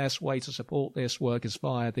importantly, the best way to support this work is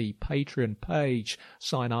via the Patreon page.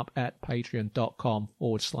 Sign up at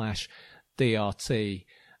patreon.com/DRT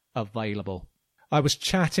available. I was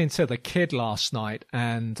chatting to the kid last night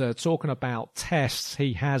and talking about tests.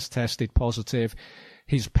 He has tested positive.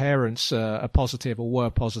 His parents are positive or were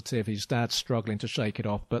positive. His dad's struggling to shake it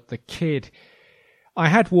off. But the kid, I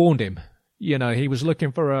had warned him. You know, he was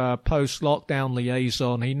looking for a post-lockdown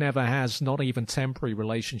liaison. He never has, not even temporary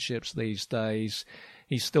relationships these days.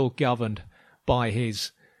 He's still governed by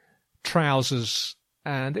his trousers.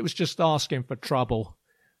 And it was just asking for trouble.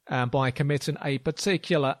 And by committing a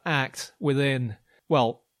particular act within,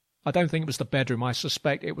 well, I don't think it was the bedroom. I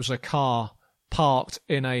suspect it was a car parked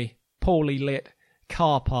in a poorly lit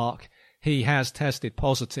car park. He has tested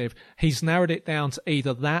positive. He's narrowed it down to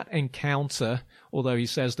either that encounter, although he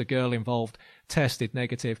says the girl involved tested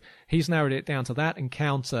negative. He's narrowed it down to that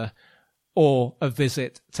encounter or a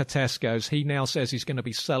visit to Tesco's. He now says he's going to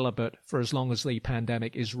be celibate for as long as the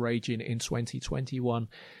pandemic is raging in 2021.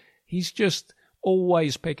 He's just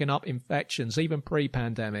always picking up infections, even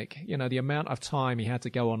pre-pandemic. You know, the amount of time he had to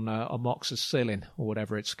go on amoxicillin or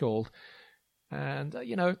whatever it's called. And,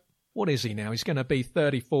 you know, what is he now? He's going to be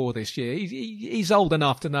 34 this year. He's old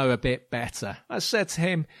enough to know a bit better. I said to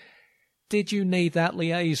him, did you need that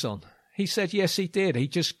liaison? He said, yes, he did. He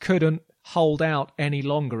just couldn't hold out any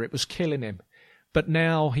longer. It was killing him. But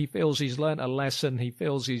now he feels he's learnt a lesson. He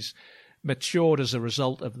feels he's matured as a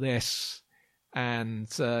result of this. And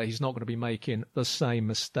he's not going to be making the same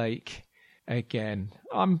mistake again.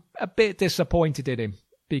 I'm a bit disappointed in him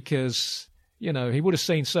because, you know, he would have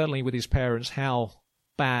seen certainly with his parents how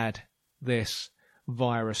bad this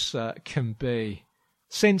virus can be.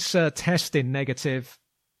 Since testing negative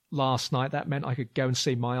last night, that meant I could go and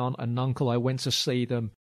see my aunt and uncle. I went to see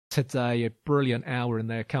them today, a brilliant hour in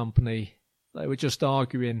their company. They were just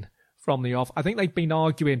arguing from the off. I think they'd been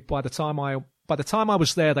arguing by the time I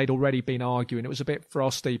was there, they'd already been arguing. It was a bit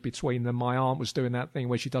frosty between them. My aunt was doing that thing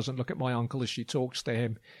where she doesn't look at my uncle as she talks to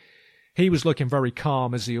him. He was looking very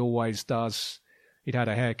calm, as he always does. He'd had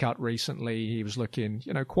a haircut recently. He was looking,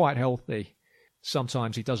 quite healthy.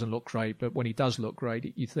 Sometimes he doesn't look great, but when he does look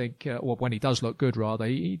great, you think, when he does look good, rather,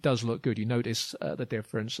 he does look good. You notice the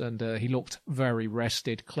difference, and he looked very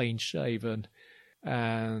rested, clean-shaven,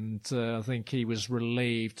 and I think he was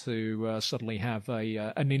relieved to suddenly have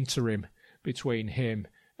an interim between him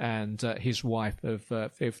and his wife of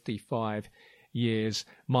 55 years.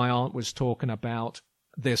 My aunt was talking about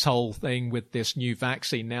this whole thing with this new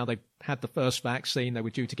vaccine. Now they've had the first vaccine. They were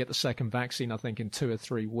due to get the second vaccine, I think, in 2 or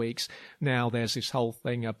 3 weeks. Now there's this whole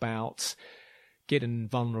thing about getting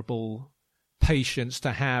vulnerable patients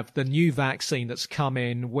to have the new vaccine that's come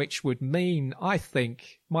in, which would mean, I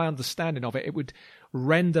think, my understanding of it, it would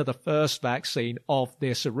render the first vaccine of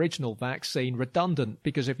this original vaccine redundant,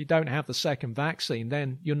 because if you don't have the second vaccine,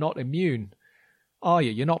 then you're not immune, are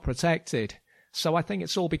you? You're not protected. So I think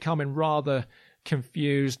it's all becoming rather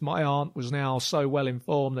confused. My aunt was now so well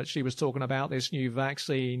informed that she was talking about this new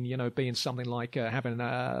vaccine, being something like having,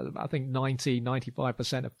 I think,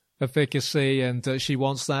 95% of efficacy, and she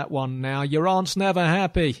wants that one now. Your aunt's never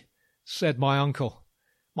happy, said my uncle.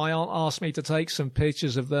 My aunt asked me to take some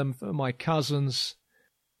pictures of them for my cousins.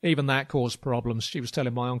 Even that caused problems. She was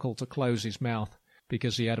telling my uncle to close his mouth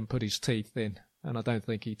because he hadn't put his teeth in, and I don't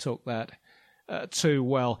think he took that too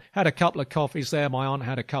well. Had a couple of coffees there. My aunt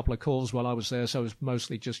had a couple of calls while I was there, so I was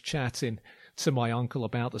mostly just chatting to my uncle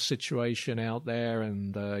about the situation out there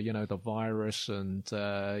and, the virus and,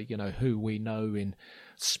 who we know in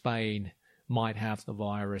Spain might have the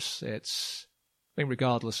virus. I think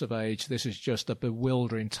regardless of age, this is just a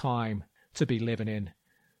bewildering time to be living in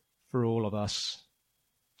for all of us.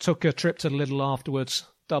 Took a trip to the Lidl afterwards,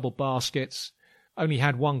 double baskets, only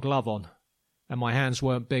had one glove on, and my hands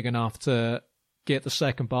weren't big enough to get the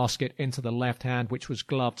second basket into the left hand, which was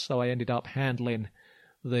gloved, so I ended up handling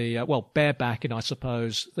the, barebacking, I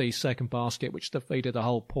suppose, the second basket, which defeated the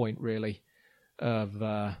whole point, really, of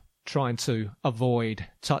trying to avoid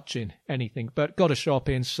touching anything. But got a shop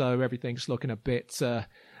in, so everything's looking a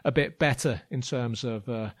bit better in terms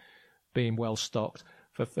of being well stocked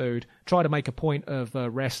for food. Try to make a point of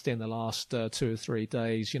resting the last 2 or 3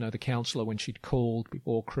 days. The counsellor, when she'd called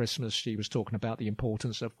before Christmas, she was talking about the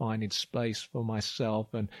importance of finding space for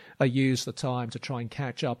myself, and I used the time to try and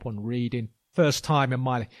catch up on reading. First time in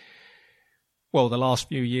the last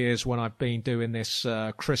few years when I've been doing this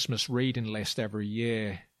Christmas reading list every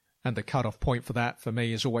year. And the cut-off point for that, for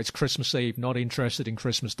me, is always Christmas Eve. Not interested in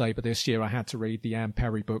Christmas Day, but this year I had to read the Anne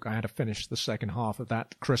Perry book. I had to finish the second half of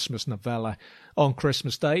that Christmas novella on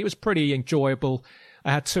Christmas Day. It was pretty enjoyable.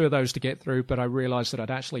 I had 2 of those to get through, but I realised that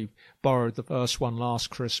I'd actually borrowed the first one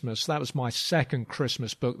last Christmas. That was my second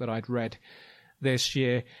Christmas book that I'd read this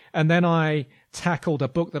year. And then I tackled a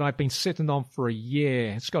book that I've been sitting on for a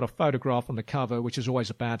year. It's got a photograph on the cover, which is always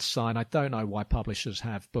a bad sign. I don't know why publishers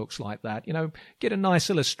have books like that. Get a nice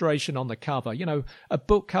illustration on the cover. A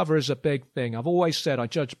book cover is a big thing. I've always said I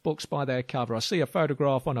judge books by their cover. I see a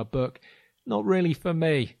photograph on a book, not really for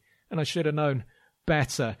me, and I should have known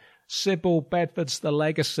better. Sybil Bedford's The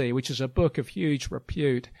Legacy, which is a book of huge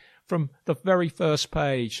repute. From the very first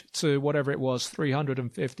page to whatever it was,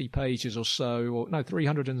 350 pages or so, or no,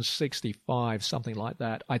 365, something like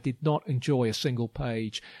that. I did not enjoy a single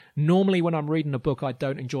page. Normally when I'm reading a book I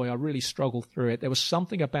don't enjoy, I really struggle through it. There was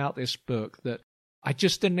something about this book that I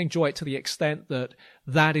just didn't enjoy it to the extent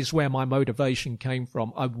that is where my motivation came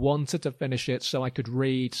from. I wanted to finish it so I could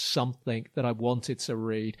read something that I wanted to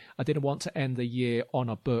read. I didn't want to end the year on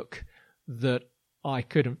a book that I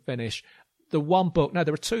couldn't finish. There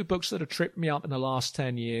are 2 books that have tripped me up in the last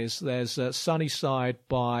 10 years. There's Sunnyside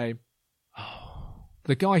by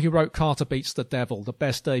the guy who wrote Carter Beats the Devil, the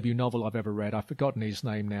best debut novel I've ever read. I've forgotten his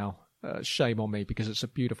name now. Shame on me, because it's a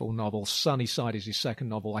beautiful novel. Sunnyside is his second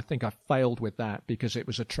novel. I think I failed with that because it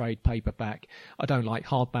was a trade paperback. I don't like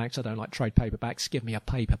hardbacks. I don't like trade paperbacks. Give me a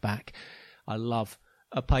paperback. I love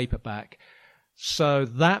a paperback. So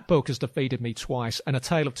that book has defeated me twice. And A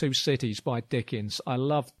Tale of Two Cities by Dickens. I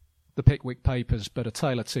love The Pickwick Papers, but A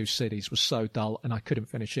Tale of Two Cities was so dull and I couldn't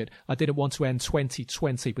finish it. I didn't want to end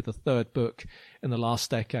 2020 with the third book in the last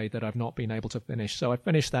decade that I've not been able to finish. So I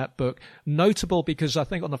finished that book. Notable because I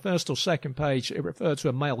think on the first or second page it referred to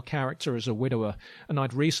a male character as a widower, and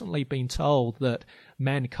I'd recently been told that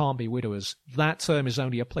men can't be widowers. That term is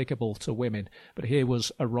only applicable to women, but here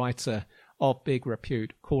was a writer of big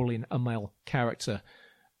repute calling a male character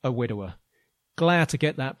a widower. Glad to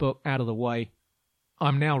get that book out of the way.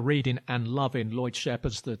 I'm now reading and loving Lloyd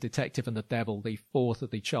Shepherd's The Detective and the Devil, the fourth of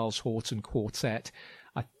the Charles Horton Quartet.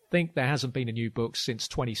 I think there hasn't been a new book since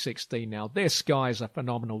 2016 now. This guy is a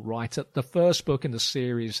phenomenal writer. The first book in the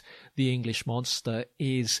series, The English Monster,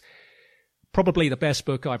 is probably the best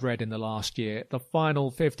book I've read in the last year. The final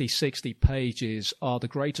 50, 60 pages are the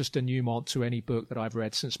greatest denouement to any book that I've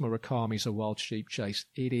read since Murakami's A Wild Sheep Chase.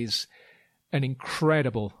 It is an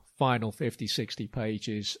incredible final 50, 60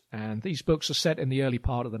 pages, and these books are set in the early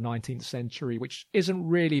part of the 19th century, which isn't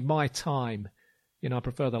really my time. You know, I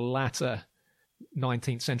prefer the latter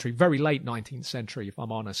 19th century, very late 19th century, if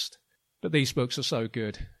I'm honest. But these books are so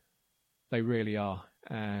good. They really are.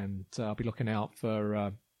 And I'll be looking out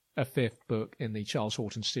for a fifth book in the Charles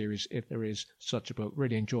Horton series, if there is such a book.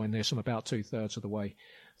 Really enjoying this. I'm about 2/3 of the way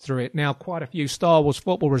through it. Now, quite a few Star Wars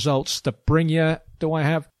football results to bring you. Do I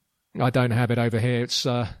have? I don't have it over here. It's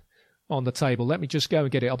on the table. Let me just go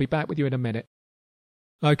and get it. I'll be back with you in a minute.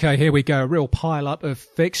 Okay, here we go. A real pile-up of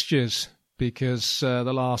fixtures because the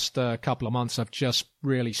last couple of months I've just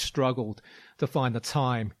really struggled to find the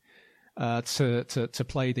time to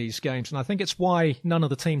play these games. And I think it's why none of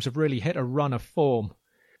the teams have really hit a run of form.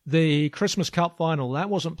 The Christmas Cup final, that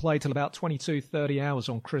wasn't played till about 22-30 hours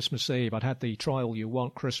on Christmas Eve. I'd had the Try All You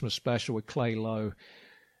Want Christmas special with Clay Lowe,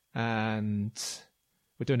 and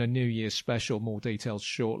we're doing a New Year's special, more details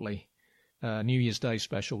shortly. New Year's Day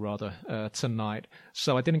special, rather, tonight.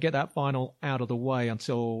 So I didn't get that final out of the way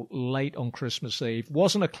until late on Christmas Eve.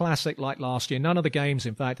 Wasn't a classic like last year. None of the games,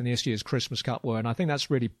 in fact, in this year's Christmas Cup were, and I think that's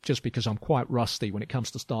really just because I'm quite rusty when it comes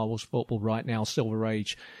to Star Wars football right now. Silver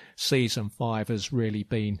Age Season 5 has really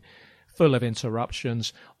been full of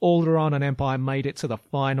interruptions. Alderaan and Empire made it to the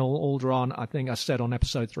final. Alderaan, I think I said on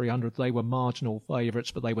episode 300, they were marginal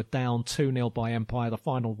favourites, but they were down 2-0 by Empire. The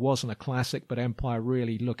final wasn't a classic, but Empire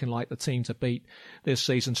really looking like the team to beat this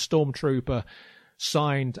season. Stormtrooper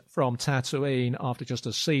signed from Tatooine after just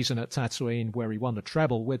a season at Tatooine where he won the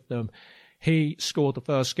treble with them. He scored the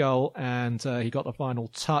first goal, and he got the final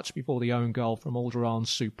touch before the own goal from Alderaan's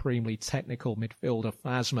supremely technical midfielder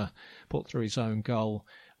Phasma, put through his own goal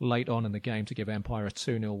late on in the game to give Empire a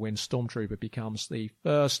 2-0 win. Stormtrooper becomes the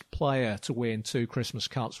first player to win 2 Christmas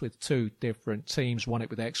Cups with 2 different teams. Won it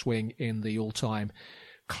with X-Wing in the all-time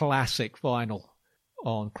classic final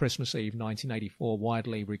on Christmas Eve 1984,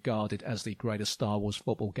 widely regarded as the greatest Star Wars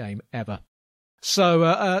football game ever.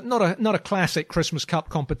 So not a classic Christmas Cup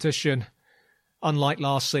competition, unlike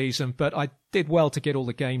last season, but I did well to get all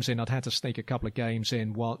the games in. I'd had to sneak a couple of games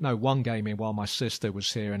in one game in while my sister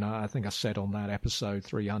was here, and I think I said on that episode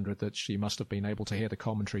 300 that she must have been able to hear the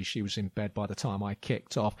commentary. She was in bed by the time I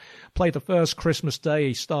kicked off. Played the first Christmas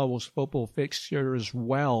Day Star Wars football fixture as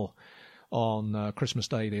well on Christmas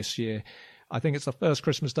Day this year. I think it's the first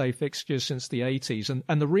Christmas Day fixture since the 80s.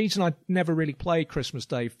 And the reason I never really played Christmas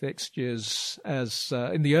Day fixtures as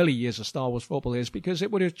in the early years of Star Wars football is because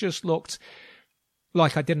it would have just looked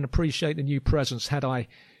like I didn't appreciate the new presents had I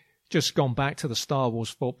just gone back to the Star Wars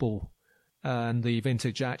football and the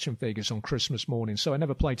vintage action figures on Christmas morning. So I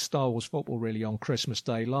never played Star Wars football really on Christmas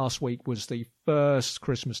Day. Last week was the first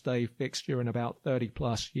Christmas Day fixture in about 30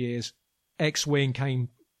 plus years. X-Wing came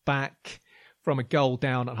back from a goal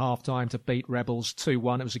down at half-time to beat Rebels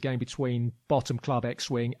 2-1. It was a game between bottom club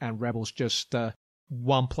X-Wing and Rebels, just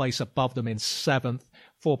one place above them in 7th.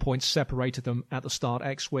 4 points separated them at the start.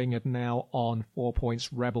 X-Wing are now on 4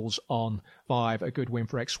 points. Rebels on 5. A good win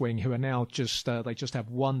for X-Wing, who are now just they just have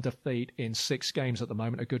 1 defeat in 6 games at the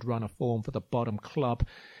moment. A good run of form for the bottom club.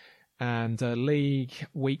 And League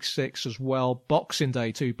Week 6 as well. Boxing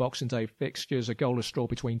Day, 2 Boxing Day fixtures. A goalless draw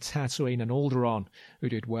between Tatooine and Alderaan, who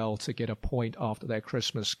did well to get a point after their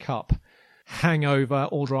Christmas Cup hangover.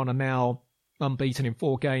 Alderaan are now unbeaten in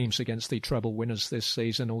 4 games against the treble winners this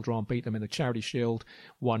season. Alderaan beat them in the Charity Shield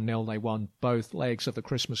 1-0. They won both legs of the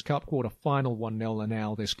Christmas Cup quarter-final 1-0, and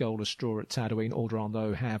now this goalless draw at Tatooine. Alderaan,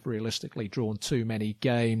 though, have realistically drawn too many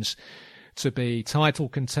games to be title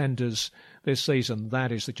contenders this season.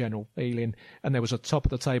 That is the general feeling. And there was a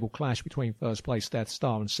top-of-the-table clash between first place Death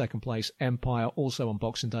Star and second place Empire, also on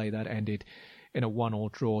Boxing Day. That ended in a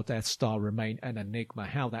 1-1 draw. Death Star remain an enigma.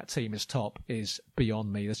 How that team is top is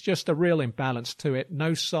beyond me. There's just a real imbalance to it.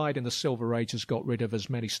 No side in the Silver Age has got rid of as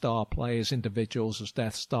many star players, individuals, as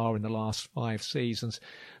Death Star in the last 5 seasons.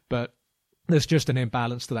 But there's just an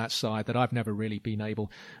imbalance to that side that I've never really been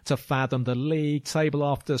able to fathom. The league table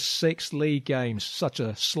after 6 league games, such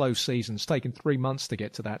a slow season. It's taken 3 months to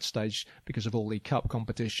get to that stage because of all the cup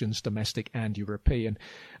competitions, domestic and European.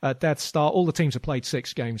 Death Star, all the teams have played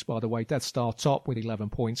 6 games, by the way. Death Star top with 11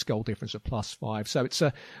 points, goal difference of +5. So it's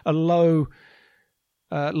a low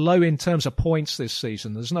in terms of points this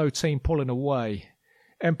season. There's no team pulling away.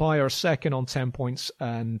 Empire are second on 10 points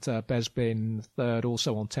and Bespin third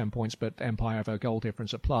also on 10 points, but Empire have a goal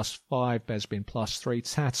difference of +5, Bespin +3.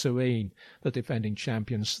 Tatooine, the defending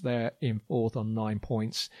champions, they're in fourth on 9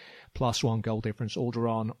 points, +1 goal difference.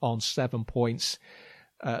 Alderaan on 7 points,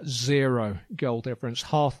 0 goal difference.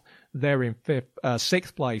 Hoth, they're in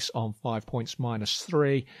sixth place on 5 points,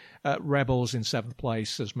 -3. Rebels in 7th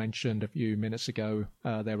place, as mentioned a few minutes ago.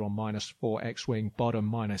 They're on -4. X-Wing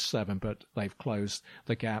bottom -7, but they've closed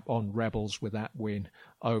the gap on Rebels with that win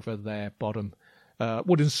over their bottom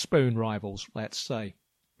wooden spoon rivals, let's say.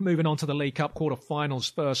 Moving on to the League Cup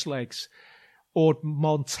quarter-finals, first legs. Ord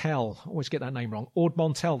Mantell, always get that name wrong. Ord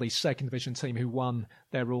Mantell, the second division team who won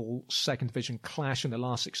their all second division clash in the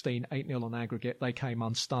last 16, 8-0 on aggregate. They came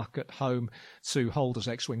unstuck at home to Holders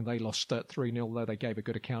X-Wing. They lost 3-0, though they gave a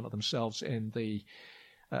good account of themselves in the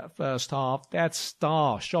first half. Death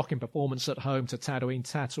Star, shocking performance at home to Tatooine.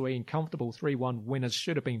 Tatooine, comfortable 3-1 winners,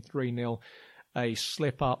 should have been 3-0. A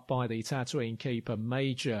slip up by the Tatooine keeper,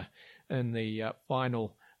 Major, in the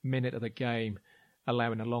final minute of the game,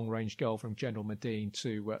 allowing a long-range goal from General Medine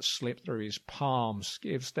to slip through his palms.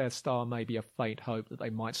 Gives Death Star maybe a faint hope that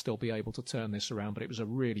they might still be able to turn this around, but it was a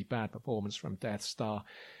really bad performance from Death Star.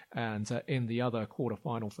 And in the other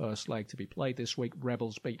quarter-final first leg to be played this week,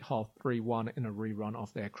 Rebels beat Hoth 3-1 in a rerun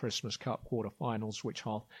of their Christmas Cup quarter-finals, which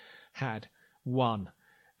Hoth had won.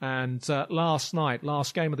 And last night,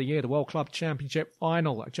 last game of the year, the World Club Championship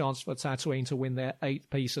final, a chance for Tatooine to win their 8th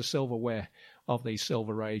piece of silverware of the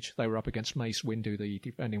Silver Age. They were up against Mace Windu, the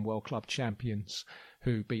defending World Club champions,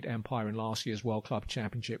 who beat Empire in last year's World Club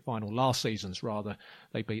Championship final, last season's rather.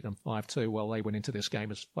 They beat them 5-2. Well, they went into this game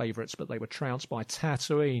as favourites, but they were trounced by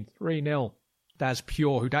Tatooine 3-0. Daz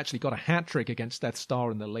Pure, who'd actually got a hat-trick against Death Star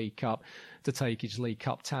in the League Cup to take his League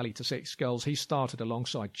Cup tally to 6 goals. He started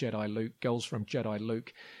alongside Jedi Luke. Goals from Jedi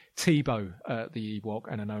Luke, Tebow, the Ewok,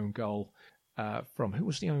 and an own goal from... Who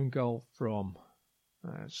was the own goal from?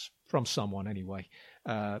 From someone anyway,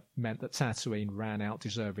 meant that Tatooine ran out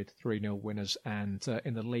deserved 3-0 winners. And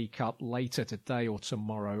in the League Cup later today or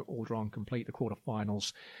tomorrow, Alderaan complete the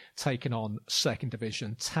quarterfinals, taking on second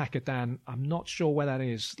division Takadan. I'm not sure where that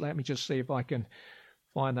is. Let me just see if I can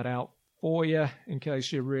find that out for you in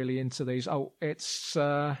case you're really into these. Oh, it's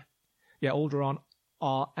Alderaan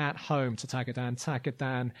are at home to Takadan.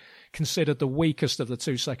 Takadan, considered the weakest of the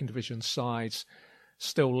 2 second division sides,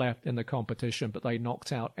 still left in the competition, but they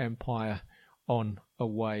knocked out Empire on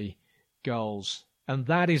away goals. And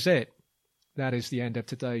that is it. That is the end of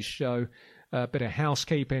today's show. A bit of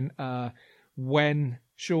housekeeping. When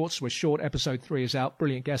Shorts was short, episode 3 is out.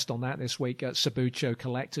 Brilliant guest on that this week. Sabucho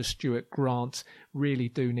Collector, Stuart Grant. Really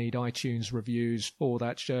do need iTunes reviews for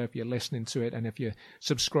that show if you're listening to it. And if you're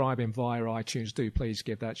subscribing via iTunes, do please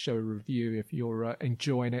give that show a review if you're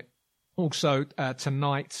enjoying it. Also,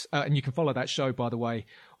 tonight, and you can follow that show, by the way,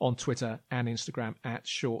 on Twitter and Instagram at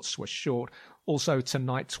Shorts was Short. Also,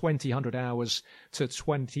 tonight, 2000 hours to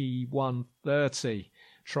 21:30.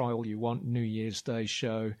 Try All You Want, New Year's Day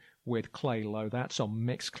show with Clay Lowe. That's on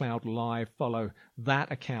Mixcloud Live. Follow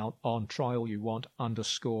that account on Try All You Want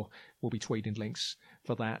 _. We'll be tweeting links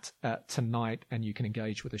for that tonight, and you can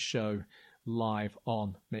engage with the show live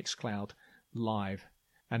on Mixcloud Live.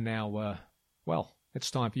 And now,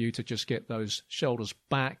 it's time for you to just get those shoulders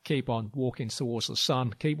back. Keep on walking towards the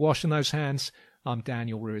sun. Keep washing those hands. I'm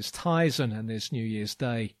Daniel Ruiz-Tyson, and this New Year's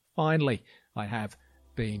Day, finally, I have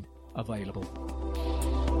been available.